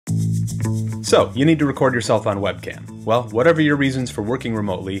So, you need to record yourself on webcam. Well, whatever your reasons for working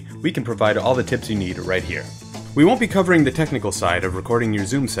remotely, we can provide all the tips you need right here. We won't be covering the technical side of recording your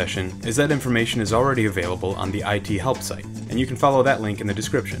Zoom session, as that information is already available on the IT help site, and you can follow that link in the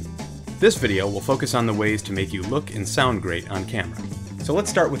description. This video will focus on the ways to make you look and sound great on camera. So let's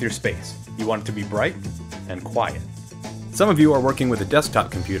start with your space. You want it to be bright and quiet. Some of you are working with a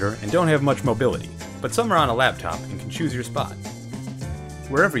desktop computer and don't have much mobility, but some are on a laptop and can choose your spot.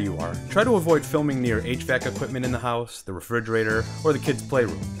 Wherever you are, try to avoid filming near HVAC equipment in the house, the refrigerator, or the kids'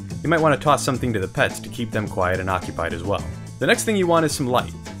 playroom. You might want to toss something to the pets to keep them quiet and occupied as well. The next thing you want is some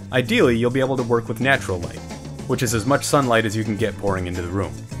light. Ideally, you'll be able to work with natural light, which is as much sunlight as you can get pouring into the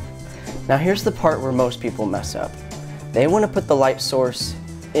room. Now here's the part where most people mess up. They want to put the light source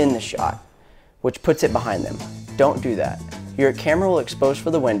in the shot, which puts it behind them. Don't do that. Your camera will expose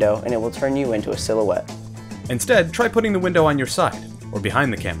for the window and it will turn you into a silhouette. Instead, try putting the window on your side, or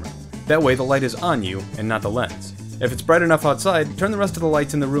behind the camera. That way the light is on you and not the lens. If it's bright enough outside, turn the rest of the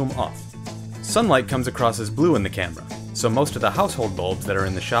lights in the room off. Sunlight comes across as blue in the camera, so most of the household bulbs that are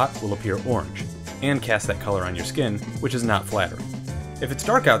in the shot will appear orange, and cast that color on your skin, which is not flattering. If it's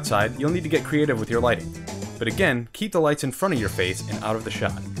dark outside, you'll need to get creative with your lighting. But again, keep the lights in front of your face and out of the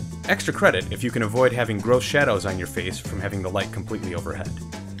shot. Extra credit if you can avoid having gross shadows on your face from having the light completely overhead.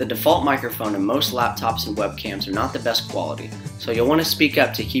 The default microphone in most laptops and webcams are not the best quality, so you'll want to speak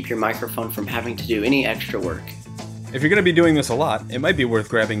up to keep your microphone from having to do any extra work. If you're going to be doing this a lot, it might be worth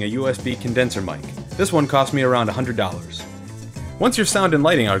grabbing a USB condenser mic. This one cost me around $100. Once your sound and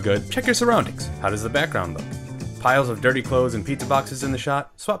lighting are good, check your surroundings. How does the background look? Piles of dirty clothes and pizza boxes in the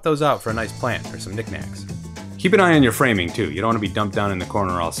shot? Swap those out for a nice plant or some knickknacks. Keep an eye on your framing too, you don't want to be dumped down in the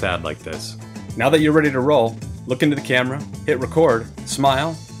corner all sad like this. Now that you're ready to roll, look into the camera, hit record,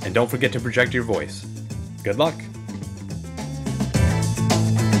 smile, and don't forget to project your voice. Good luck!